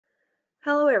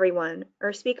Hello, everyone.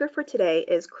 Our speaker for today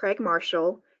is Craig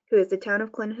Marshall, who is the Town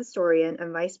of Clinton historian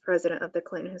and Vice President of the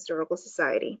Clinton Historical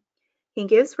Society. He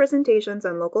gives presentations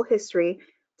on local history,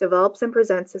 develops and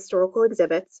presents historical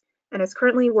exhibits, and is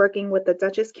currently working with the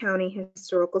Dutchess County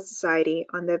Historical Society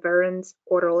on the Veterans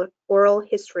Oral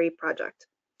History Project.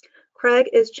 Craig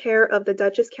is chair of the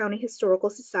Dutchess County Historical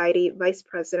Society Vice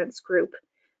Presidents Group,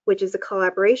 which is a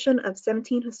collaboration of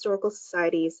 17 historical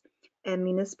societies and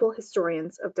municipal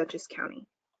historians of Dutchess County.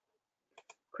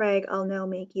 Craig, I'll now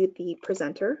make you the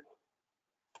presenter.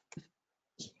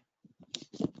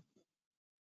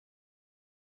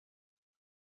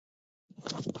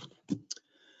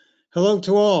 Hello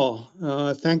to all.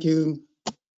 Thank you.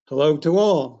 Hello to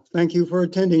all. Thank you for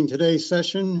attending today's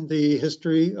session, The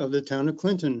History of the Town of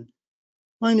Clinton.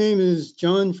 My name is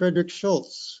John Frederick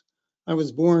Schultz. I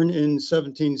was born in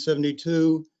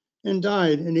 1772 and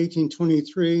died in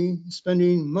 1823,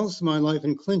 spending most of my life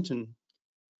in Clinton.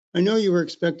 I know you were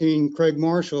expecting Craig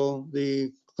Marshall,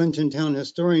 the Clinton town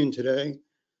historian today,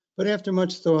 but after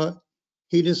much thought,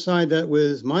 he decided that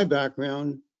with my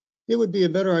background, it would be a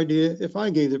better idea if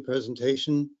I gave the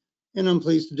presentation, and I'm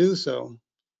pleased to do so.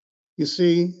 You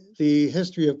see, the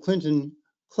history of Clinton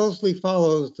closely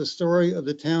follows the story of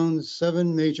the town's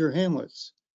 7 major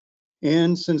hamlets.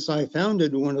 And since I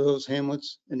founded one of those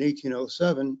hamlets in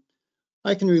 1807,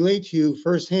 I can relate to you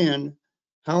firsthand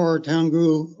how our town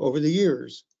grew over the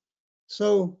years.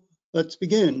 So let's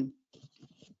begin.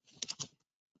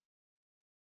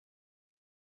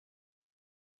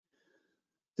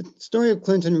 The story of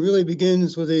Clinton really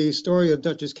begins with a story of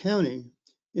Dutchess County.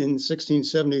 In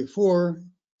 1674,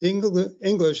 the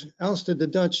English ousted the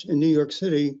Dutch in New York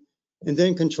City and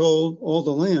then controlled all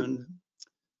the land.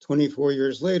 24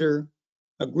 years later,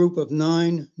 a group of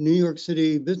 9 New York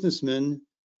City businessmen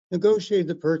negotiated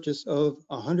the purchase of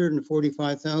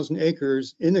 145,000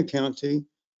 acres in the county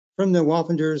from the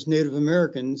Wappenders Native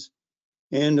Americans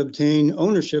and obtained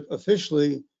ownership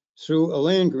officially through a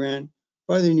land grant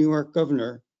by the New York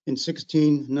governor in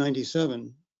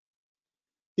 1697.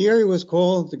 The area was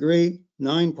called the Great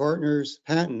Nine Partners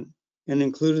Patent and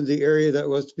included the area that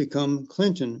was to become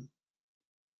Clinton.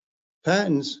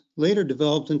 Patents later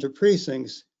developed into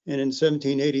precincts, and in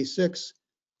 1786,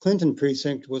 Clinton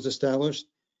Precinct was established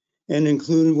and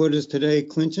included what is today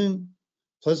Clinton,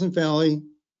 Pleasant Valley,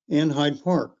 and Hyde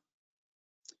Park.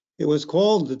 It was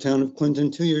called the Town of Clinton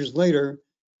 2 years later,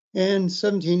 and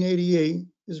 1788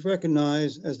 is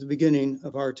recognized as the beginning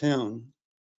of our town.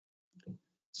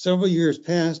 Several years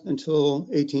passed until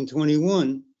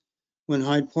 1821, when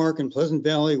Hyde Park and Pleasant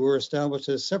Valley were established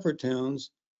as separate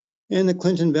towns, and the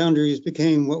Clinton boundaries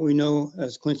became what we know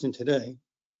as Clinton today.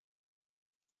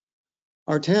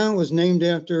 Our town was named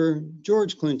after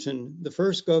George Clinton, the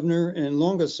first governor and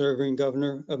longest serving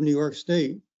governor of New York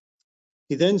State.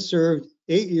 He then served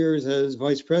 8 years as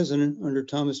vice president under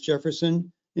Thomas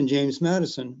Jefferson and James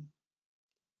Madison.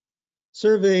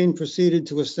 Surveying proceeded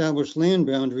to establish land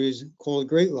boundaries called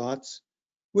Great Lots,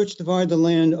 which divide the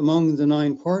land among the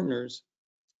 9 partners.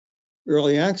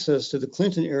 Early access to the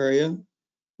Clinton area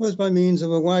was by means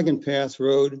of a wagon path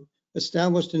road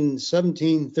established in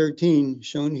 1713,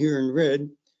 shown here in red,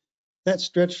 that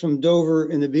stretched from Dover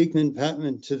in the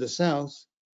Beekman-Patman to the south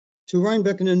to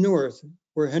Rhinebeck in the north,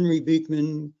 where Henry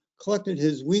Beekman collected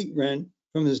his wheat rent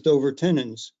from his Dover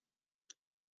tenants.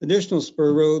 Additional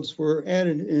spur roads were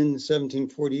added in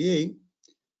 1748,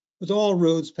 with all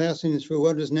roads passing through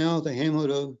what is now the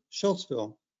hamlet of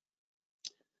Schultzville.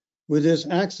 With this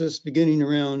access beginning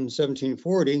around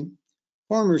 1740,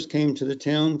 farmers came to the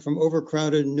town from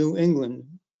overcrowded New England,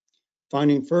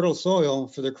 finding fertile soil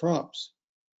for their crops.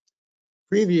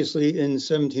 Previously, in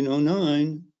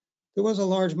 1709, there was a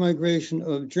large migration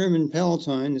of German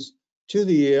Palatines to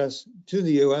the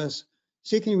US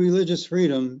seeking religious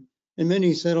freedom, and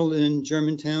many settled in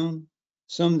Germantown,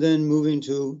 some then moving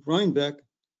to Rhinebeck,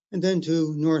 and then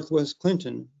to Northwest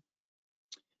Clinton.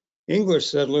 English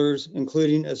settlers,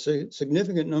 including a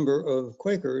significant number of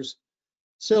Quakers,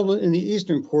 settled in the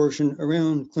eastern portion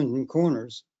around Clinton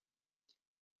Corners.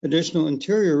 Additional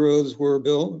interior roads were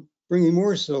built, bringing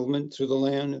more settlement through the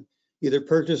land, either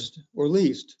purchased or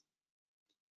leased.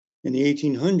 In the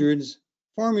 1800s,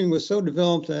 farming was so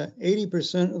developed that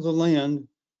 80% of the land,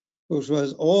 which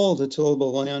was all the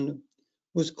tillable land,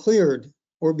 was cleared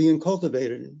or being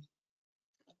cultivated.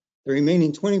 The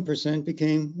remaining 20%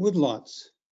 became woodlots.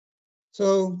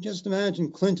 So just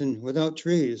imagine Clinton without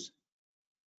trees.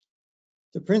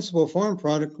 The principal farm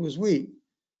product was wheat,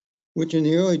 which in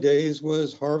the early days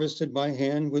was harvested by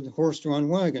hand with horse-drawn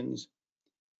wagons,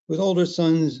 with older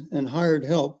sons and hired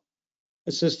help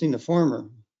assisting the farmer.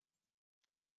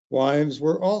 Wives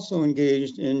were also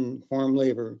engaged in farm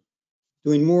labor,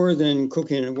 doing more than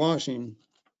cooking and washing.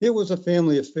 It was a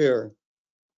family affair.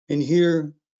 And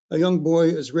here, a young boy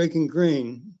is raking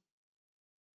grain.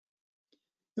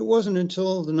 It wasn't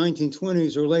until the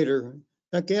 1920s or later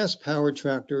that gas-powered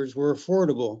tractors were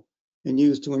affordable and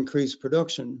used to increase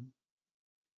production.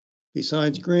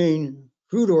 Besides grain,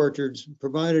 fruit orchards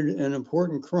provided an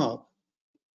important crop.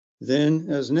 Then,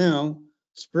 as now,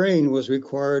 spraying was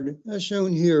required, as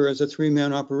shown here as a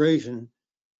three-man operation,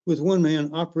 with one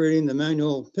man operating the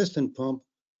manual piston pump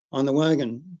on the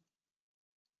wagon.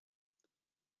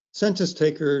 Census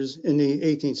takers in the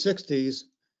 1860s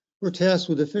were tasked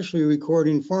with officially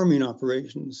recording farming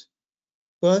operations,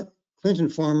 but Clinton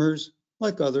farmers,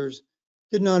 like others,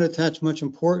 did not attach much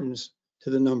importance to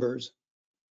the numbers.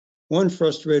 One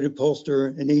frustrated pollster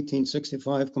in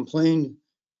 1865 complained,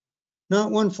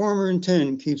 "Not one farmer in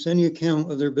 10 keeps any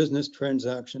account of their business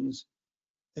transactions.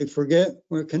 They forget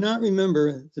or cannot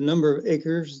remember the number of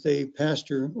acres they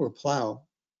pasture or plow.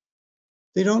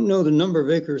 They don't know the number of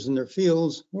acres in their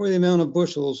fields or the amount of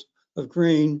bushels of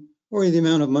grain or the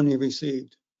amount of money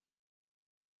received."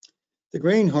 The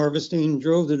grain harvesting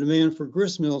drove the demand for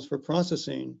grist mills for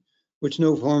processing, which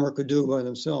no farmer could do by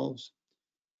themselves.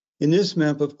 In this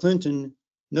map of Clinton,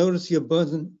 notice the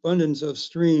abundance of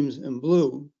streams in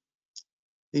blue.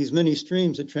 These many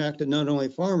streams attracted not only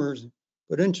farmers,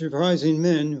 but enterprising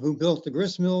men who built the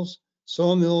grist mills,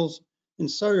 sawmills,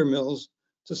 and cider mills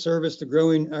to service the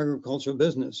growing agricultural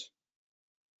business.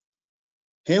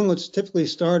 Hamlets typically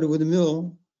started with a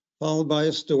mill, followed by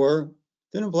a store,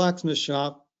 then a blacksmith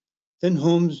shop, then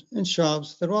homes and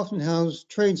shops that often housed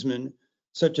tradesmen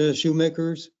such as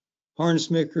shoemakers,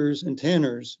 harness makers, and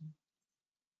tanners.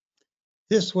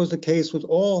 This was the case with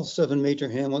all 7 major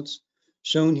hamlets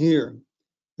shown here.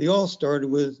 They all started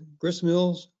with grist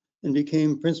mills and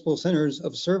became principal centers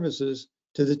of services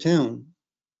to the town.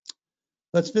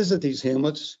 Let's visit these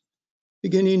hamlets,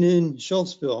 beginning in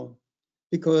Schultzville,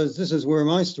 because this is where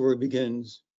my story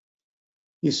begins.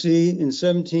 You see, in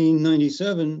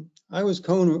 1797, I was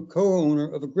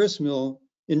co-owner of a grist mill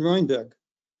in Rhinebeck,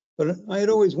 but I had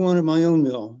always wanted my own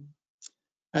mill.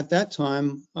 At that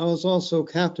time, I was also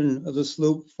captain of the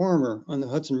sloop Farmer on the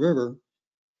Hudson River,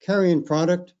 carrying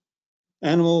product,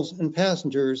 animals, and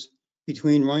passengers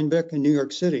between Rhinebeck and New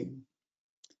York City.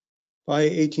 By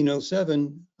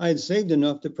 1807, I had saved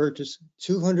enough to purchase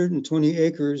 220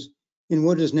 acres in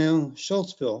what is now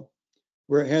Schultzville,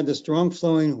 where it had the strong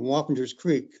flowing Wappingers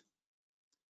Creek.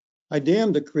 I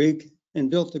dammed the creek and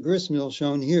built the grist mill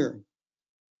shown here.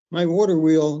 My water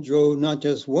wheel drove not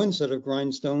just one set of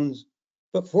grindstones,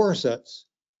 but 4 sets.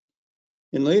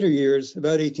 In later years,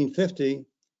 about 1850,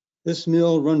 this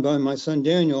mill run by my son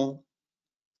Daniel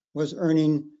was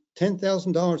earning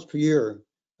 $10,000 per year,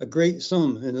 a great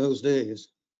sum in those days.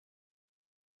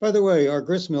 By the way, our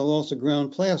grist mill also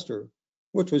ground plaster,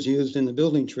 which was used in the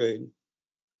building trade.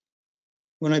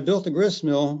 When I built the grist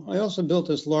mill, I also built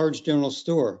this large general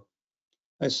store.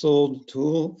 I sold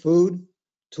food,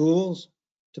 tools,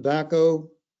 tobacco,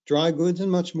 dry goods,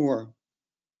 and much more.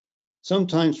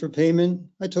 Sometimes for payment,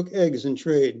 I took eggs in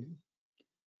trade.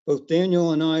 Both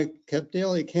Daniel and I kept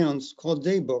daily accounts called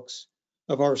day books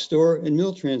of our store and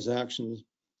mill transactions.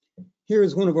 Here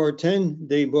is one of our 10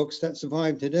 day books that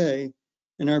survive today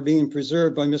and are being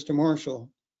preserved by Mr. Marshall.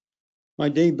 My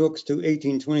day books to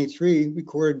 1823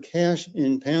 recorded cash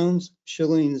in pounds,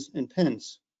 shillings, and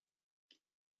pence.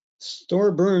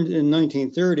 Store burned in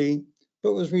 1930,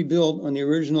 but was rebuilt on the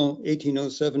original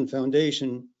 1807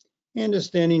 foundation and is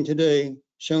standing today,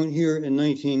 shown here in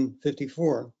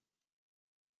 1954.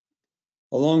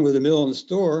 Along with the mill and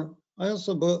store, I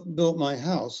also built my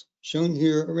house, shown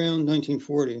here around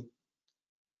 1940.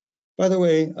 By the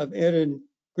way, I've added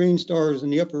green stars in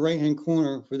the upper right-hand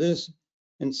corner for this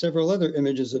and several other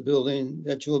images of building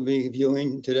that you'll be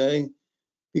viewing today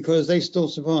because they still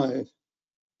survive,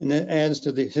 and that adds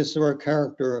to the historic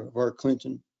character of our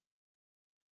Clinton.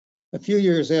 A few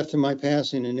years after my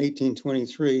passing in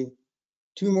 1823,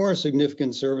 2 more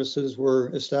significant services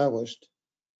were established.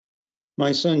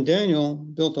 My son Daniel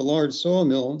built a large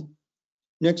sawmill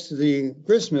next to the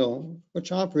grist mill,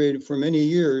 which operated for many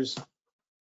years.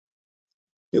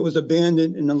 It was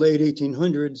abandoned in the late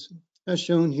 1800s, as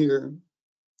shown here.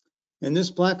 And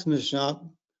this blacksmith shop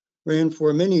ran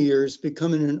for many years,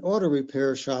 becoming an auto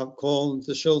repair shop called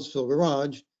the Schultzville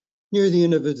Garage near the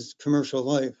end of its commercial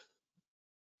life.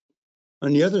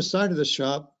 On the other side of the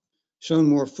shop, shown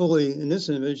more fully in this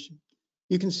image,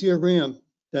 you can see a ramp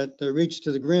that reached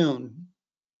to the ground,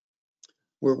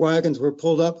 where wagons were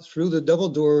pulled up through the double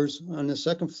doors on the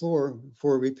second floor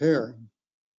for repair.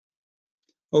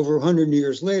 Over 100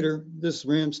 years later, this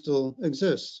ramp still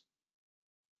exists.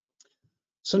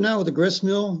 So now with a grist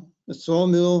mill, a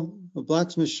sawmill, a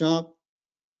blacksmith shop,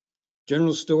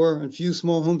 general store, and a few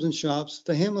small homes and shops,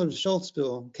 the hamlet of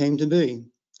Schultzville came to be.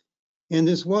 And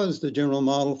this was the general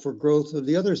model for growth of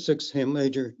the other six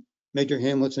major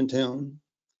hamlets in town,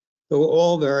 though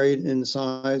all varied in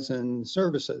size and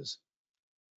services.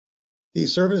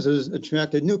 These services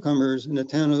attracted newcomers, and the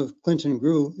town of Clinton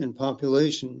grew in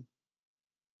population.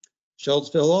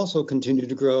 Schultzville also continued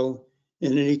to grow,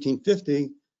 and in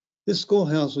 1850, this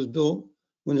schoolhouse was built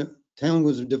when the town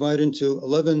was divided into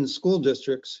 11 school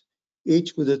districts,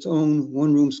 each with its own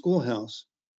one-room schoolhouse.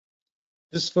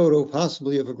 This photo,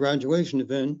 possibly of a graduation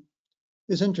event,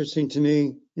 is interesting to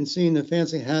me in seeing the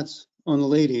fancy hats on the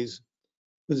ladies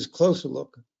with this closer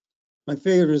look. My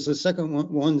favorite is the second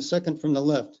one, the second from the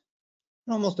left.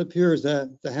 It almost appears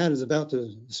that the hat is about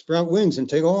to sprout wings and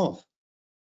take off.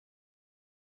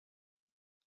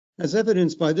 As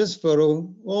evidenced by this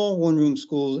photo, all one-room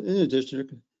schools in the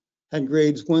district had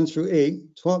grades 1 through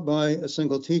 8 taught by a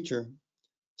single teacher,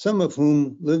 some of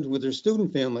whom lived with their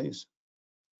student families.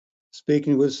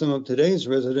 Speaking with some of today's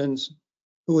residents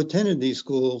who attended these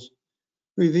schools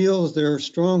reveals their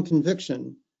strong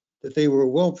conviction that they were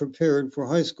well prepared for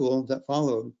high school that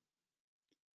followed.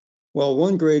 While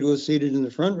one grade was seated in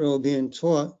the front row being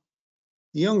taught,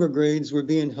 the younger grades were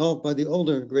being helped by the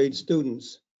older grade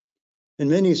students. And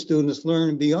many students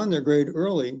learned beyond their grade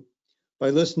early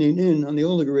by listening in on the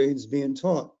older grades being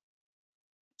taught.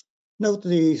 Note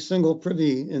the single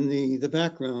privy in the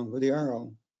background with the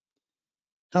arrow.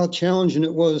 How challenging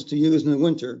it was to use in the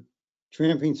winter,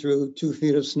 tramping through 2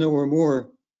 feet of snow or more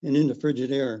and in the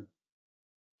frigid air.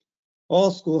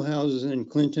 All schoolhouses in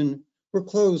Clinton were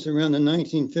closed around the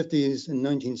 1950s and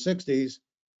 1960s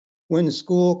when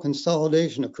school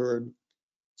consolidation occurred,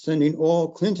 sending all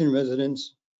Clinton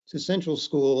residents to central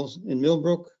schools in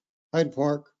Millbrook, Hyde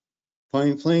Park,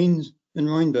 Pine Plains, and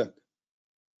Rhinebeck.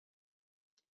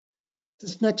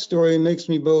 This next story makes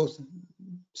me both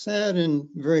sad and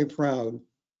very proud.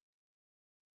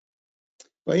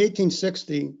 By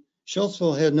 1860,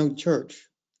 Schultzville had no church.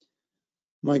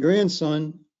 My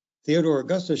grandson, Theodore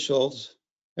Augustus Schultz,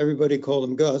 everybody called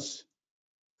him Gus,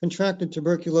 contracted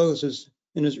tuberculosis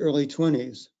in his early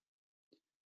 20s.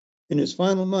 In his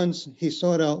final months, he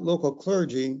sought out local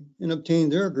clergy and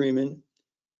obtained their agreement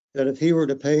that if he were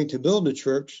to pay to build a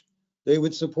church, they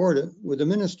would support it with a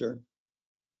minister.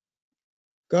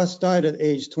 Gus died at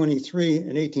age 23 in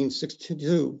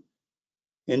 1862,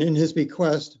 and in his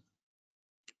bequest,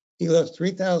 he left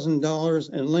 $3,000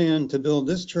 and land to build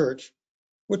this church,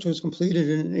 which was completed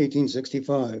in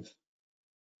 1865.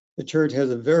 The church has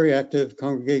a very active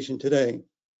congregation today.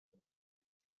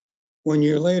 1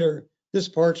 year later, this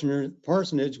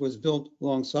parsonage was built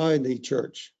alongside the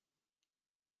church.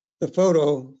 The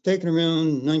photo, taken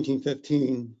around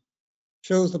 1915,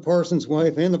 shows the parson's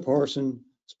wife and the parson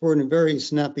sporting a very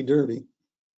snappy derby.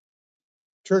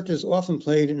 Churches often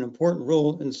played an important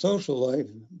role in social life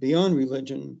beyond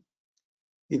religion.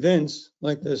 Events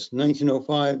like this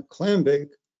 1905 clam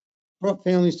bake brought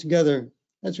families together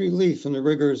as relief from the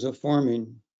rigors of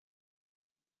farming.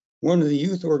 One of the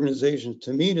youth organizations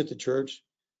to meet at the church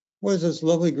was this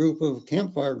lovely group of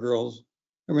campfire girls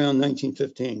around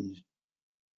 1915.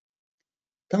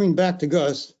 Coming back to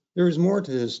Gus, there is more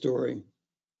to his story.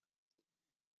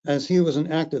 As he was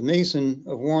an active Mason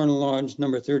of Warren Lodge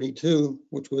number 32,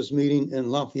 which was meeting in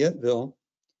Lafayetteville,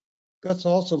 Gus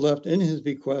also left in his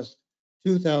bequest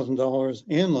 $2,000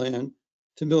 and land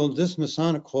to build this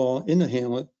Masonic Hall in the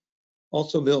hamlet,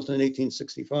 also built in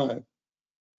 1865.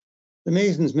 The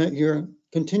Masons met here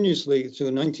continuously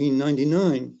through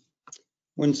 1999,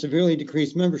 when severely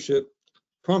decreased membership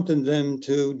prompted them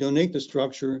to donate the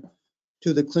structure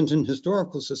to the Clinton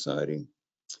Historical Society,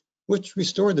 which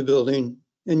restored the building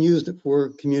and used it for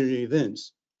community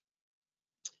events.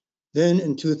 Then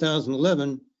in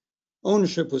 2011,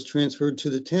 ownership was transferred to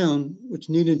the town, which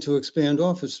needed to expand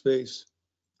office space.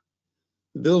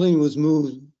 The building was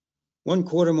moved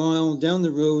 1/4 mile down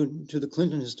the road to the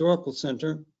Clinton Historical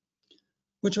Center,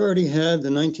 which already had the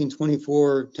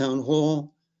 1924 town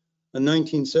hall, a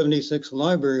 1976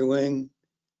 library wing,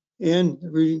 and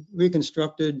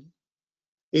reconstructed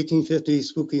 1850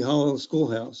 Spooky Hollow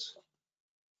Schoolhouse.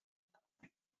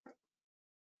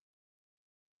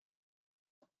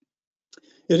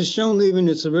 It is shown leaving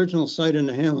its original site in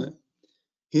the hamlet.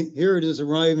 Here it is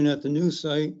arriving at the new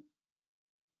site,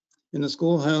 and the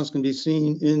schoolhouse can be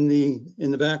seen in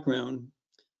the background.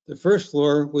 The first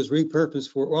floor was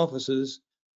repurposed for offices,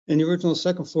 and the original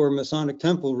second floor Masonic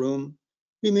Temple room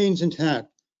remains intact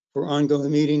for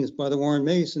ongoing meetings by the Warren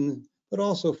Masons, but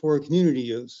also for community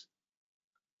use.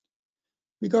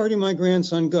 Regarding my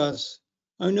grandson, Gus,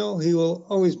 I know he will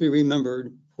always be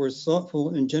remembered for his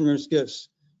thoughtful and generous gifts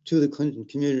to the Clinton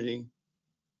community.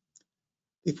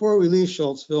 Before we leave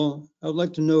Schultzville, I would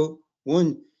like to note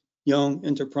one young,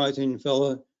 enterprising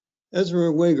fellow,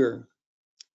 Ezra Wager.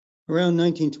 Around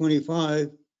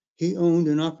 1925, he owned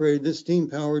and operated this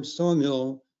steam-powered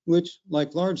sawmill, which,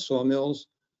 like large sawmills,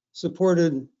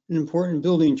 supported an important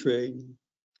building trade.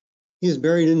 He is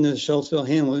buried in the Schultzville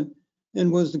hamlet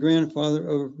and was the grandfather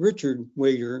of Richard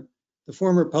Wager, the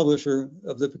former publisher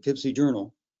of the Poughkeepsie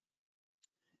Journal.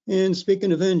 And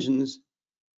speaking of engines,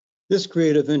 this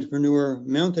creative entrepreneur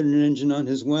mounted an engine on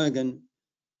his wagon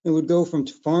and would go from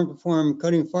farm to farm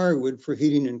cutting firewood for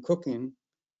heating and cooking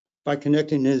by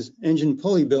connecting his engine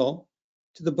pulley belt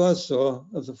to the buzzsaw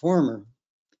of the farmer.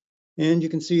 And you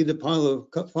can see the pile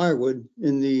of cut firewood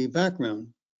in the background.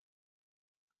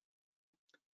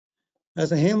 As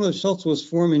the hamlet of Schultz was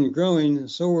forming and growing,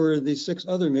 so were the 6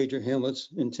 other major hamlets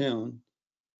in town.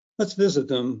 Let's visit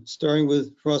them, starting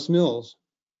with Frost Mills.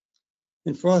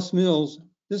 In Frost Mills,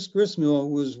 this grist mill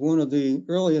was one of the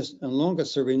earliest and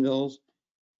longest serving mills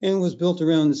and was built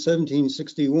around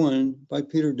 1761 by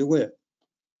Peter DeWitt.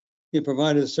 It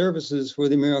provided services for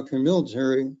the American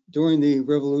military during the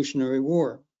Revolutionary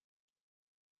War.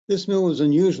 This mill was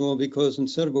unusual because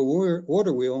instead of a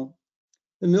water wheel,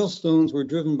 the millstones were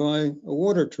driven by a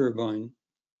water turbine.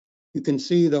 You can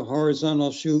see the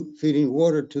horizontal chute feeding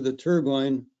water to the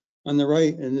turbine on the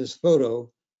right in this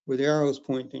photo where the arrow is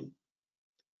pointing.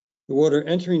 The water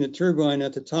entering the turbine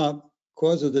at the top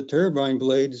causes the turbine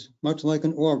blades, much like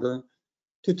an auger,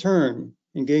 to turn,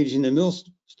 engaging the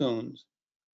millstones.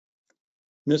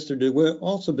 Mr. DeWitt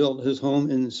also built his home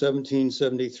in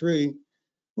 1773,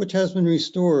 which has been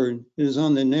restored. It is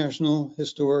on the National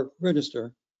Historic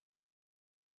Register.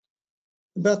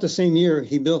 About the same year,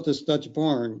 he built this Dutch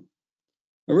barn.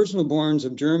 Original barns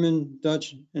of German,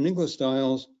 Dutch, and English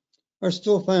styles are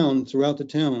still found throughout the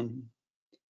town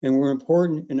and were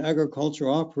important in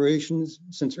agricultural operations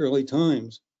since early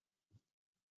times.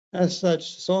 As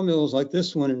such, sawmills like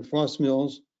this one in Frost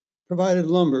Mills provided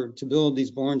lumber to build these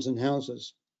barns and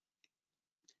houses.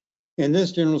 And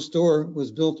this general store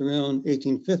was built around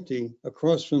 1850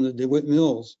 across from the DeWitt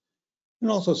Mills and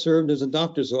also served as a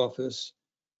doctor's office,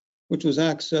 which was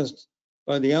accessed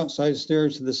by the outside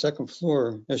stairs to the second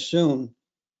floor, as shown.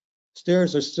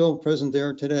 Stairs are still present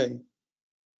there today.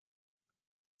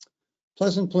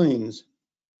 Pleasant Plains.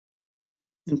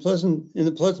 In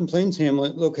the Pleasant Plains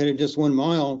hamlet, located just 1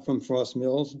 mile from Frost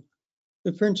Mills,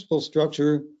 the principal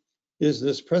structure is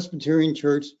this Presbyterian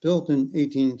church built in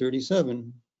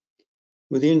 1837.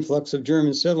 With the influx of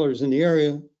German settlers in the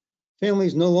area,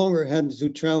 families no longer had to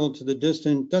travel to the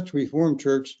distant Dutch Reformed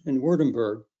Church in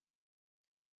Württemberg.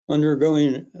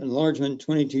 Undergoing enlargement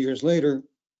 22 years later,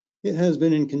 it has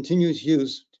been in continuous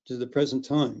use to the present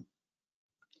time.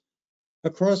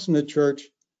 Across from the church,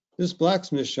 this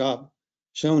blacksmith shop,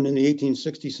 shown in the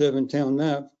 1867 town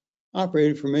map,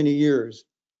 operated for many years.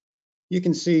 You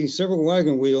can see several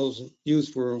wagon wheels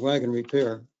used for wagon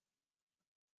repair.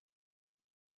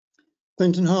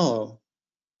 Clinton Hollow.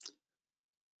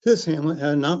 This hamlet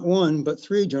had not 1, but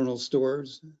 3 general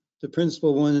stores. The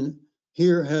principal one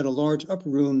here had a large upper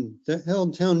room that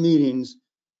held town meetings,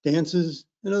 dances,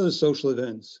 and other social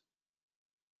events.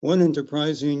 One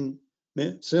enterprising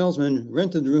salesman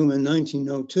rented the room in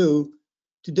 1902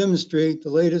 to demonstrate the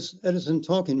latest Edison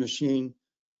talking machine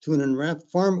to an enwrapped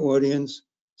farm audience,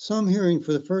 some hearing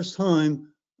for the first time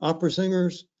opera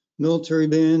singers, military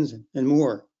bands, and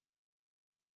more.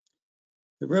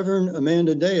 The Reverend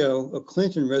Amanda Deo, a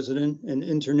Clinton resident and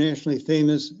internationally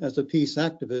famous as a peace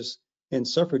activist and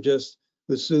suffragist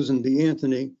with Susan B.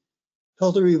 Anthony,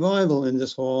 held a revival in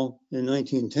this hall in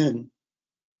 1910.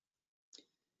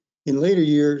 In later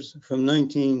years, from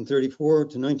 1934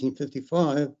 to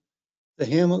 1955, the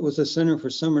hamlet was a center for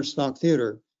summer stock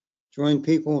theater, drawing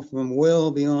people from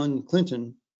well beyond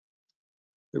Clinton.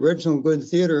 The Reginald Good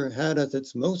Theater had as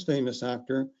its most famous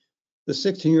actor the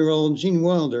 16-year-old Gene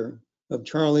Wilder of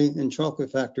Charlie and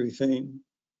Chocolate Factory fame.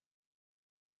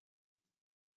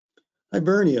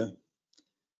 Hibernia.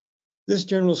 This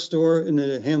general store in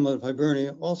the hamlet of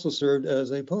Hibernia also served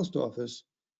as a post office,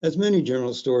 as many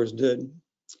general stores did.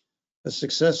 A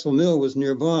successful mill was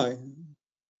nearby.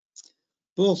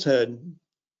 Bull's Head.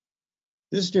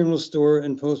 This general store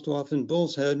and post office in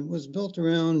Bull's Head was built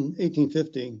around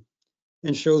 1850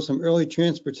 and shows some early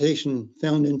transportation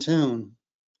found in town.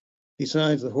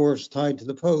 Besides the horse tied to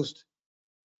the post,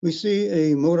 we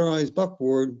see a motorized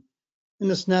buckboard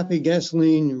and a snappy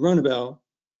gasoline runabout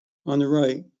on the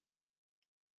right.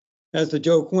 As the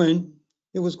joke went,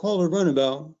 It was called a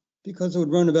runabout because it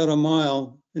would run about a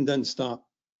mile and then stop.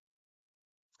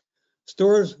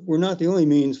 Stores were not the only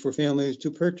means for families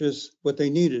to purchase what they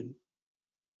needed.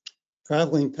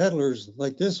 Traveling peddlers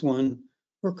like this one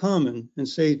were common and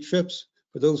saved trips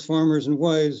for those farmers and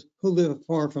wives who lived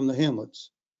far from the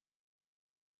hamlets.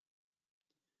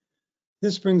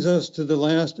 This brings us to the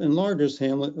last and largest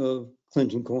hamlet of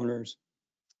Clinton Corners.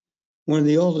 One of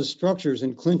the oldest structures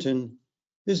in Clinton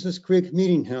is this Creek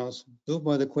Meeting House, built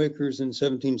by the Quakers in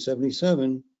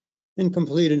 1777 and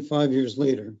completed 5 years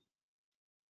later.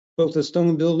 Both the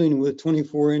stone building with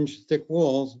 24-inch thick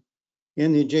walls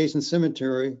and the adjacent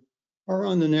cemetery are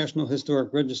on the National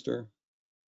Historic Register.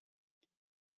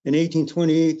 In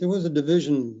 1828, there was a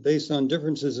division based on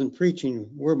differences in preaching,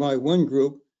 whereby one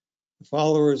group, the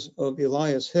followers of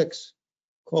Elias Hicks,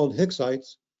 called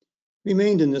Hicksites,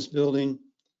 remained in this building,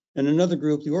 and another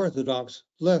group, the Orthodox,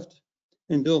 left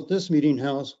and built this meeting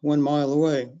house 1 mile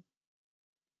away.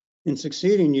 In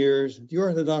succeeding years, the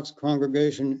Orthodox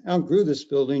congregation outgrew this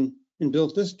building and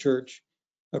built this church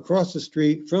across the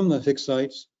street from the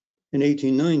Hicksites in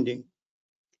 1890.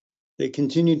 They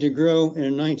continued to grow, and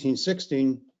in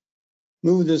 1916,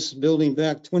 moved this building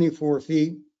back 24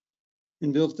 feet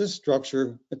and built this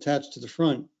structure attached to the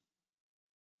front.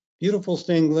 Beautiful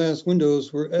stained glass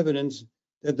windows were evidence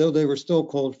that though they were still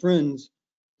called friends,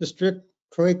 the strict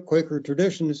Quaker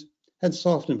traditions had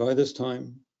softened by this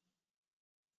time.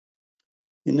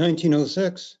 In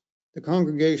 1906, the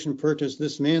congregation purchased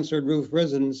this mansard roof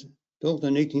residence built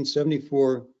in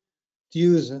 1874 to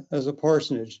use as a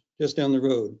parsonage just down the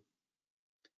road.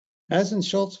 As in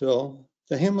Schultzville,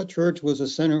 the Hamlet Church was a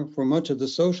center for much of the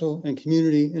social and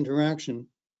community interaction.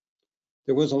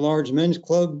 There was a large men's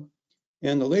club,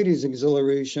 and the ladies'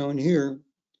 auxiliary shown here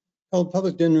held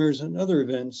public dinners and other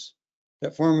events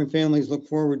that farming families look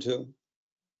forward to.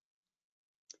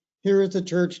 Here is the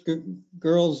church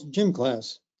girls' gym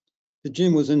class. The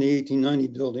gym was in the 1890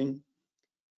 building,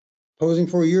 posing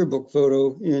for a yearbook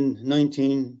photo in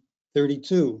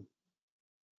 1932.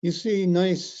 You see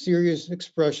nice, serious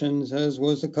expressions, as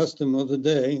was the custom of the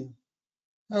day.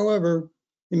 However,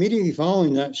 immediately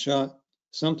following that shot,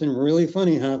 something really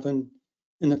funny happened,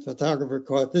 and the photographer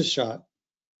caught this shot,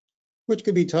 which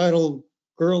could be titled,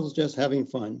 "Girls Just Having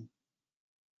Fun."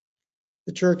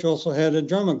 The church also had a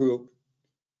drama group,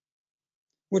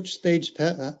 which staged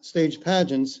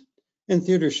pageants and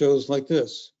theater shows like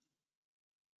this.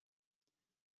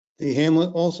 The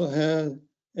hamlet also had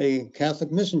a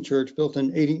Catholic mission church built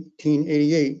in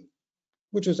 1888,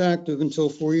 which was active until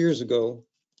 4 years ago,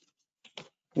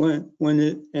 when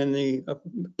it and the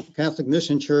Catholic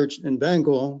Mission Church in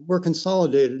Bangor were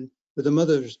consolidated with the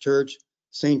Mother's Church,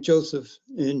 St. Joseph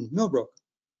in Millbrook.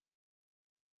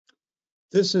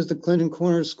 This is the Clinton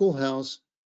Corners Schoolhouse,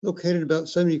 located about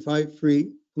 75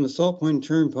 feet from the Salt Point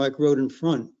Turnpike Road in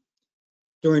front.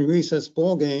 During recess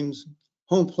ball games,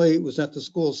 home plate was at the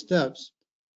school steps,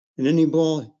 and any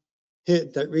ball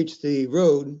hit that reached the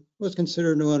road was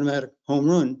considered an automatic home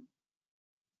run.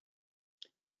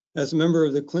 As a member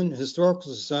of the Clinton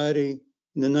Historical Society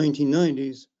in the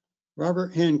 1990s,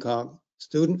 Robert Hancock,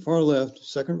 student far left,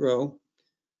 second row,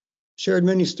 shared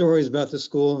many stories about the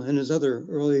school and his other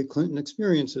early Clinton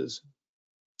experiences.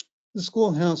 The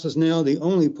schoolhouse is now the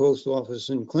only post office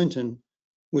in Clinton,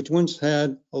 which once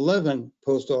had 11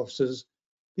 post offices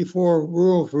before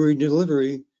rural free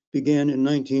delivery began in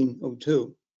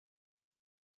 1902.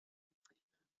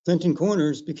 Clinton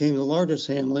Corners became the largest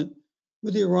hamlet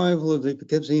with the arrival of the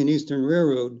Poughkeepsie and Eastern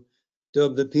Railroad,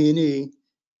 dubbed the P&E,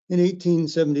 in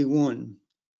 1871,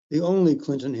 the only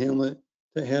Clinton hamlet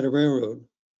that had a railroad.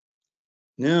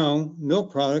 Now,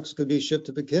 milk products could be shipped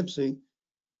to Poughkeepsie,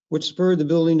 which spurred the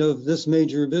building of this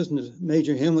major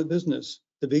hamlet business,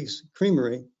 the Beek's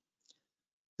Creamery.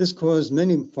 This caused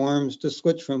many farms to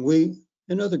switch from wheat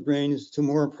and other grains to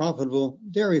more profitable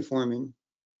dairy farming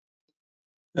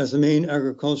as the main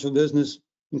agricultural business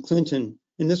in Clinton,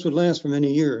 and this would last for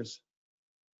many years.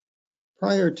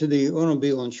 Prior to the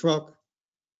automobile and truck,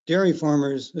 dairy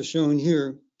farmers, as shown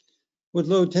here, would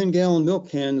load 10-gallon milk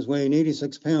cans weighing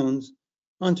 86 pounds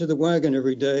onto the wagon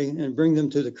every day and bring them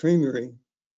to the creamery.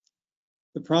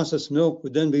 The processed milk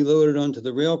would then be loaded onto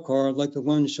the rail car like the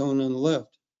one shown on the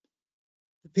left.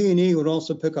 The P&E would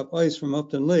also pick up ice from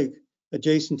Upton Lake,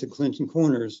 adjacent to Clinton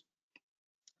Corners,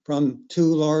 from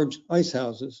 2 large ice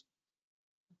houses.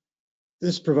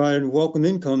 This provided welcome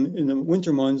income in the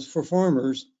winter months for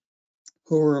farmers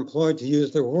who were employed to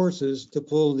use their horses to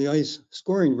pull the ice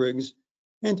scoring rigs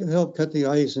and to help cut the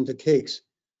ice into cakes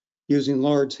using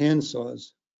large hand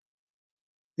saws.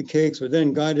 The cakes were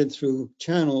then guided through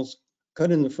channels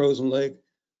cut in the frozen lake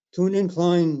to an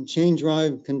incline chain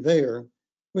drive conveyor,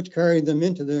 which carried them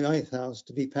into the ice house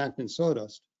to be packed in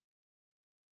sawdust.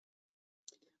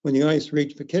 When the ice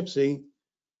reached Poughkeepsie,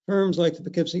 firms like the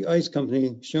Poughkeepsie Ice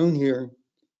Company, shown here,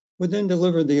 would then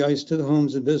deliver the ice to the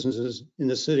homes and businesses in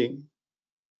the city.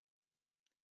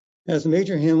 As a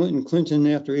major hamlet in Clinton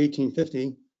after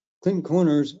 1850, Clinton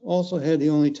Corners also had the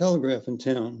only telegraph in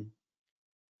town.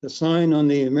 The sign on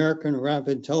the American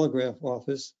Rapid Telegraph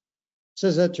Office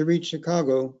says that to reach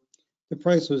Chicago, the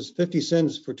price was 50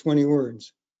 cents for 20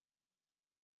 words.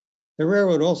 The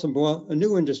railroad also brought a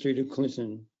new industry to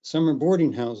Clinton, summer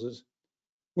boarding houses,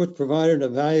 which provided a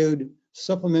valued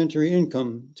supplementary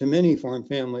income to many farm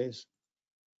families.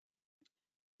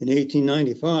 In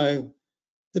 1895,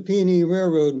 the P&E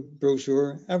Railroad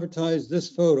brochure advertised this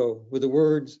photo with the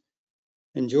words,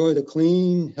 "Enjoy the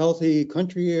clean, healthy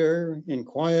country air in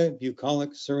quiet,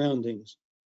 bucolic surroundings."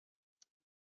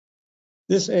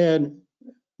 This ad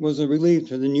was a relief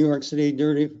to the New York City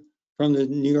from the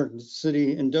New York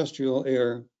City industrial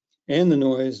air and the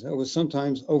noise that was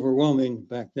sometimes overwhelming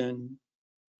back then.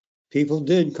 People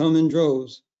did come in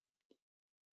droves.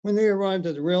 When they arrived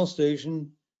at the rail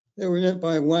station, they were met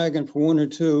by a wagon for one or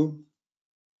two,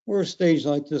 or a stage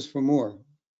like this for more.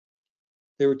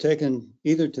 They were taken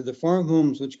either to the farm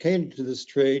homes which catered to this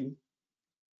trade,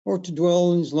 or to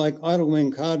dwellings like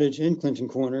Idlewing Cottage in Clinton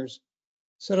Corners,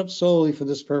 set up solely for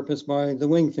this purpose by the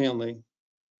Wing family.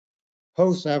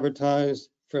 Hosts advertised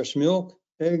fresh milk,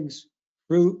 eggs,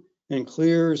 fruit, and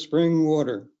clear spring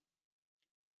water.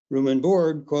 Room and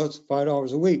board cost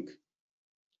 $5 a week.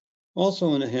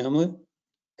 Also in the hamlet,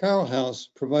 Carroll House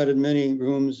provided many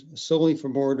rooms solely for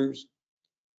boarders.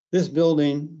 This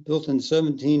building, built in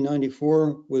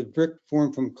 1794 with brick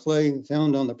formed from clay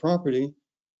found on the property,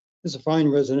 is a fine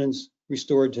residence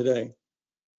restored today.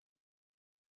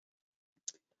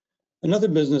 Another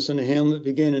business in the hamlet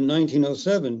began in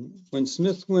 1907 when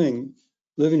Smith Wing,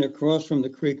 living across from the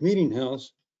Creek Meeting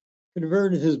House,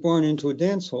 converted his barn into a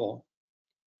dance hall.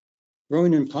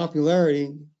 Growing in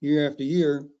popularity year after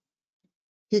year,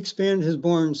 he expanded his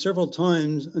barn several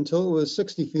times until it was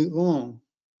 60 feet long.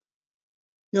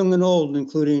 Young and old,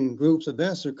 including groups of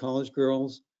Vassar College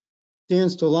girls,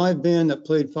 danced to a live band that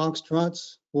played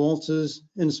foxtrots, waltzes,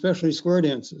 and especially square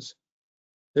dances.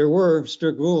 There were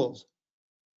strict rules: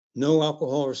 no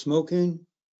alcohol or smoking,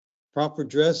 proper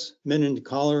dress, men in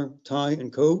collar, tie,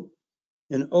 and coat,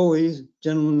 and always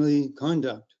gentlemanly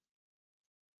conduct.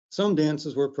 Some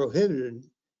dances were prohibited,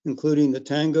 including the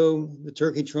tango, the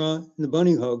turkey trot, and the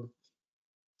bunny hug.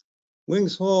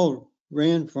 Wings Hall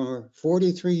ran for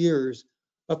 43 years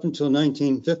up until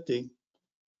 1950.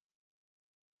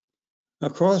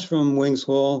 Across from Wings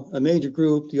Hall, a major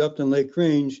group, the Upton Lake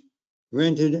Grange,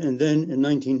 rented and then in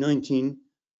 1919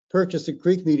 purchased the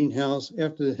Creek Meeting House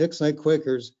after the Hicksite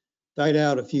Quakers died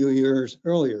out a few years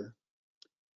earlier.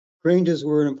 Granges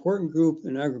were an important group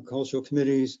in agricultural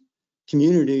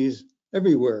communities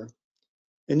everywhere,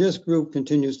 and this group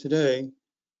continues today,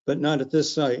 but not at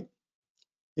this site.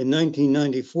 In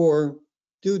 1994,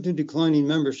 due to declining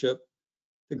membership,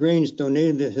 the Grange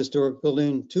donated the historic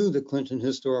building to the Clinton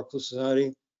Historical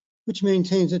Society, which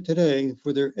maintains it today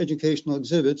for their educational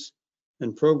exhibits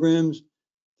and programs,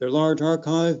 their large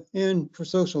archive, and for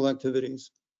social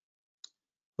activities.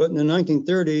 But in the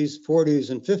 1930s, 40s,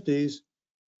 and 50s,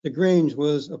 the Grange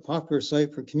was a popular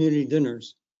site for community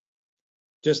dinners.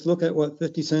 Just look at what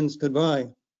 50 cents could buy.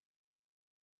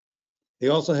 They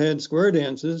also had square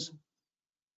dances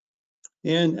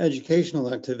and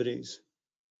educational activities.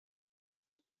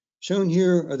 Shown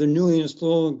here are the newly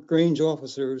installed Grange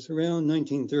officers around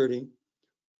 1930.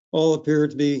 All appear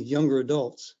to be younger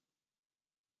adults.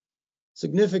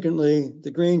 Significantly,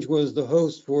 the Grange was the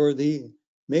host for the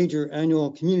major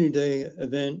annual Community Day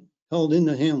event held in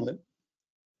the hamlet.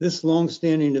 This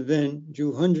long-standing event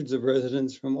drew hundreds of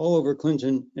residents from all over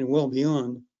Clinton and well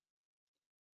beyond.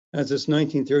 As this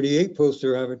 1938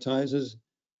 poster advertises,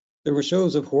 there were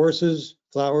shows of horses,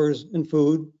 flowers, and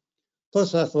food,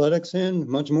 plus athletics and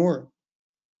much more.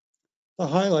 The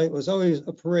highlight was always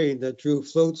a parade that drew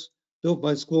floats built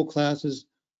by school classes,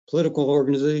 political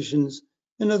organizations,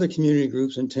 and other community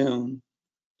groups in town.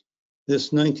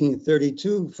 This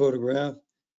 1932 photograph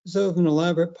is of an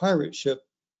elaborate pirate ship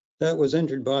that was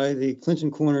entered by the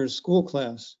Clinton Corners school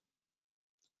class.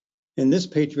 And this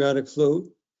patriotic float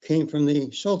came from the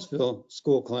Schultzville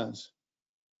school class.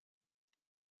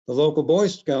 The local Boy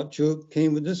Scout troop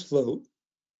came with this float.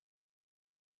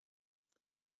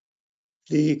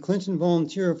 The Clinton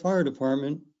Volunteer Fire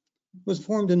Department was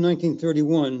formed in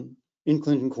 1931 in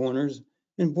Clinton Corners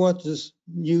and bought this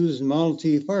used Model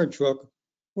T fire truck,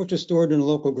 which was stored in a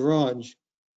local garage.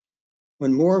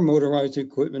 When more motorized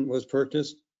equipment was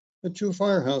purchased, a true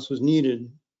firehouse was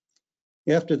needed.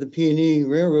 After the P&E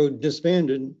Railroad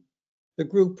disbanded, the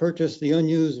group purchased the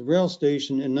unused rail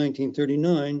station in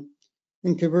 1939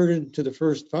 and converted to the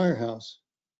first firehouse.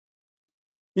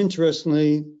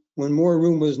 Interestingly, when more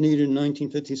room was needed in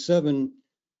 1957,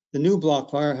 the new block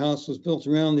firehouse was built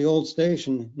around the old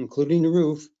station, including the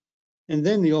roof, and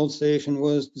then the old station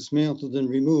was dismantled and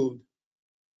removed.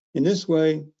 In this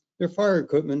way, their fire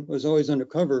equipment was always under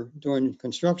cover during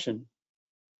construction.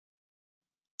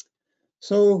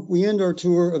 So we end our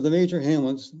tour of the major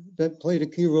hamlets that played a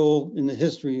key role in the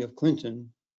history of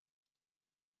Clinton.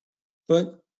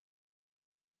 But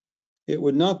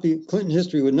Clinton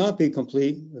history would not be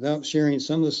complete without sharing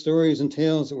some of the stories and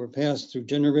tales that were passed through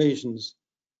generations,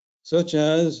 such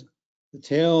as the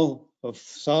tale of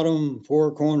Sodom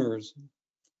Four Corners,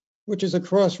 which is a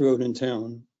crossroad in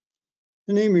town.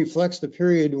 The name reflects the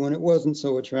period when it wasn't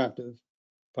so attractive.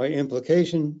 By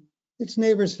implication, its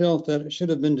neighbors felt that it should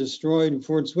have been destroyed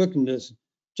for its wickedness,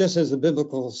 just as the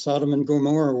biblical Sodom and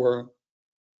Gomorrah were.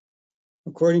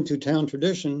 According to town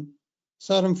tradition,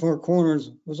 Sodom Four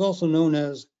Corners was also known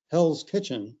as Hell's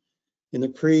Kitchen in the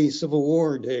pre-Civil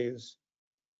War days.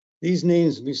 These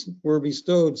names were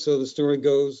bestowed, so the story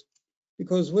goes,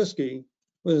 because whiskey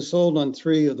was sold on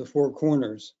 3 of the 4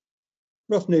 corners.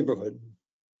 Rough neighborhood.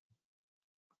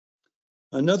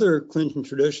 Another Clinton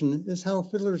tradition is how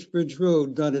Fiddler's Bridge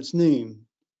Road got its name.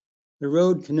 The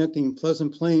road connecting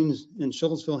Pleasant Plains and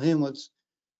Schultzville hamlets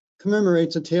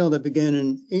commemorates a tale that began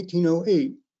in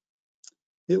 1808.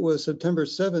 It was September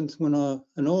 7th when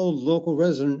an old local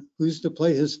resident who used to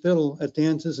play his fiddle at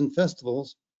dances and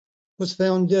festivals was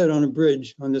found dead on a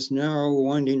bridge on this narrow,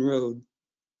 winding road.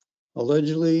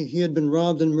 Allegedly, he had been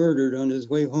robbed and murdered on his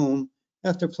way home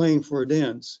after playing for a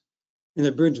dance, and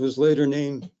the bridge was later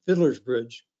named Fiddler's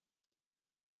Bridge.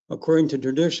 According to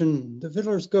tradition, the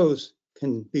fiddler's ghost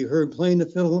can be heard playing the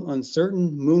fiddle on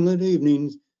certain moonlit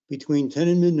evenings between 10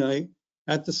 and midnight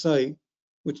at the site,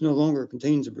 which no longer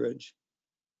contains a bridge.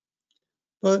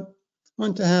 But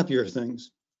on to happier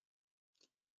things.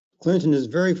 Clinton is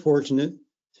very fortunate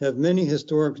to have many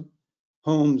historic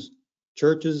homes,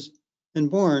 churches, and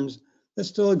barns that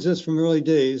still exist from early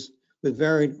days with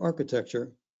varied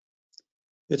architecture.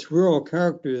 Its rural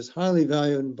character is highly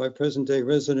valued by present-day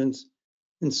residents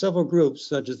in several groups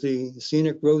such as the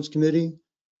Scenic Roads Committee,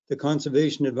 the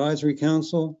Conservation Advisory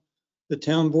Council, the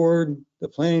Town Board, the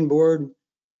Planning Board,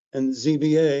 and the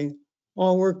ZBA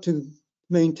all work to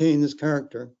maintain this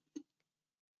character.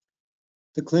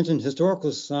 The Clinton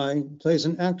Historical Society plays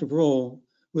an active role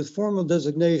with formal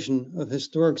designation of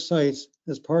historic sites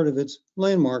as part of its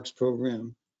landmarks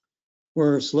program,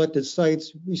 where selected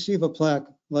sites receive a plaque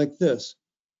like this.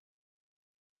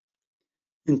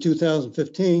 In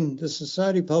 2015, the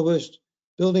Society published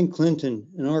Building Clinton,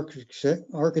 an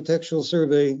architectural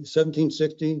survey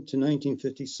 1760 to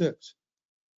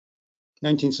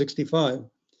 1965,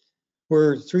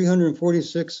 where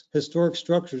 346 historic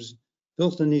structures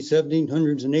built in the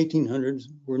 1700s and 1800s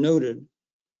were noted.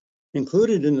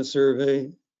 Included in the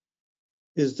survey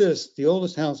is this, the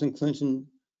oldest house in Clinton,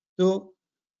 built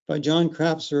by John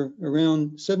Crapser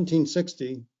around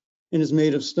 1760 and is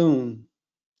made of stone.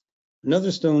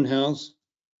 Another stone house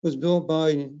was built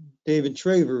by David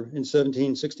Traver in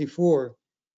 1764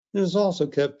 and is also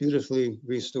kept beautifully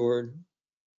restored.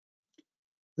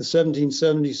 The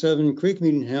 1777 Creek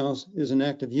Meeting House is in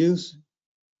active use,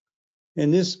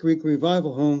 and this Greek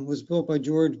Revival home was built by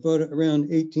George Budd around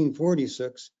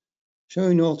 1846,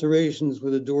 showing alterations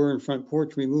with a door and front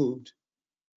porch removed.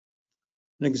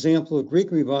 An example of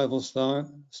Greek Revival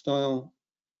style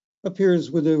appears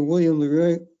with the William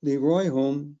Leroy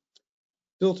home,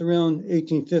 built around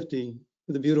 1850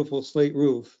 with a beautiful slate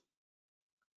roof.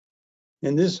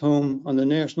 And this home on the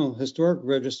National Historic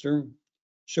Register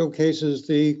showcases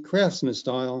the craftsman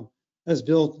style as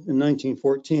built in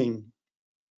 1914.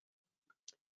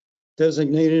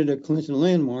 Designated a Clinton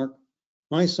landmark,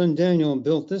 my son Daniel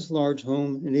built this large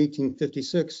home in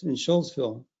 1856 in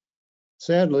Schultzville.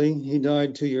 Sadly, he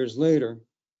died 2 years later.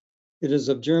 It is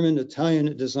of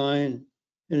German-Italian design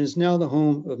and is now the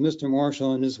home of Mr.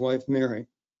 Marshall and his wife, Mary.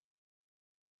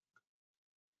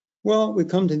 Well, we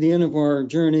come to the end of our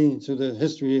journey through the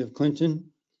history of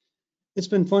Clinton. It's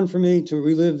been fun for me to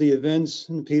relive the events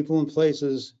and people and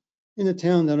places in the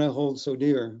town that I hold so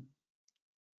dear.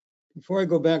 Before I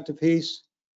go back to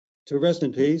rest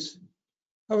in peace,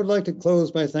 I would like to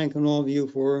close by thanking all of you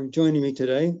for joining me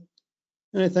today.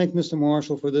 And I thank Mr.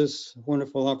 Marshall for this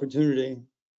wonderful opportunity.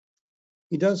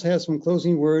 He does have some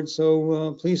closing words,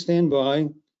 so please stand by.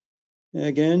 And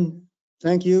again,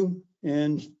 thank you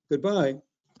and goodbye.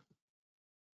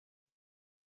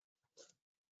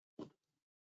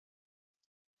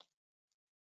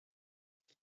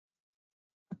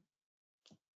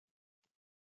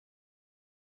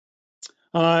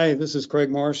 Hi, this is Craig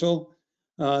Marshall.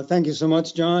 Thank you so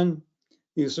much, John.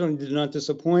 You certainly did not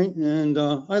disappoint, and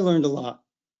I learned a lot.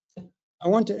 I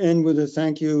want to end with a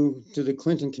thank you to the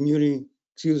Clinton Community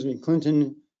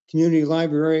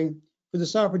Library for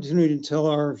this opportunity to tell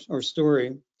our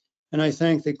story. And I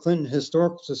thank the Clinton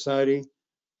Historical Society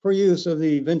for use of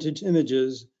the vintage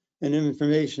images and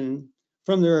information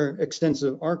from their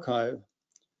extensive archive.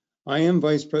 I am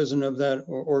vice president of that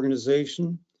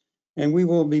organization, and we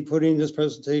will be putting this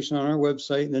presentation on our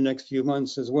website in the next few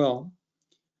months as well.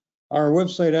 Our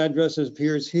website address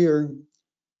appears here.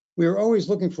 We are always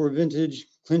looking for vintage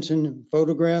Clinton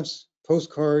photographs,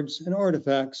 postcards, and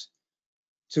artifacts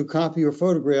to copy or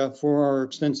photograph for our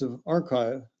extensive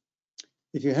archive.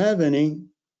 If you have any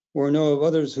or know of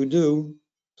others who do,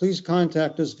 please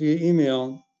contact us via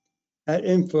email at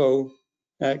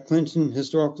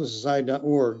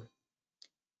info@clintonhistoricalsociety.org.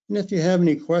 And if you have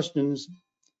any questions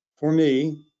for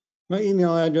me, my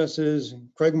email address is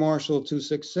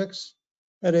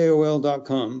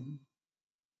craigmarshall266@aol.com.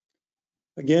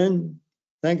 Again,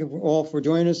 thank you all for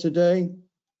joining us today,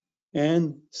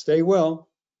 and stay well.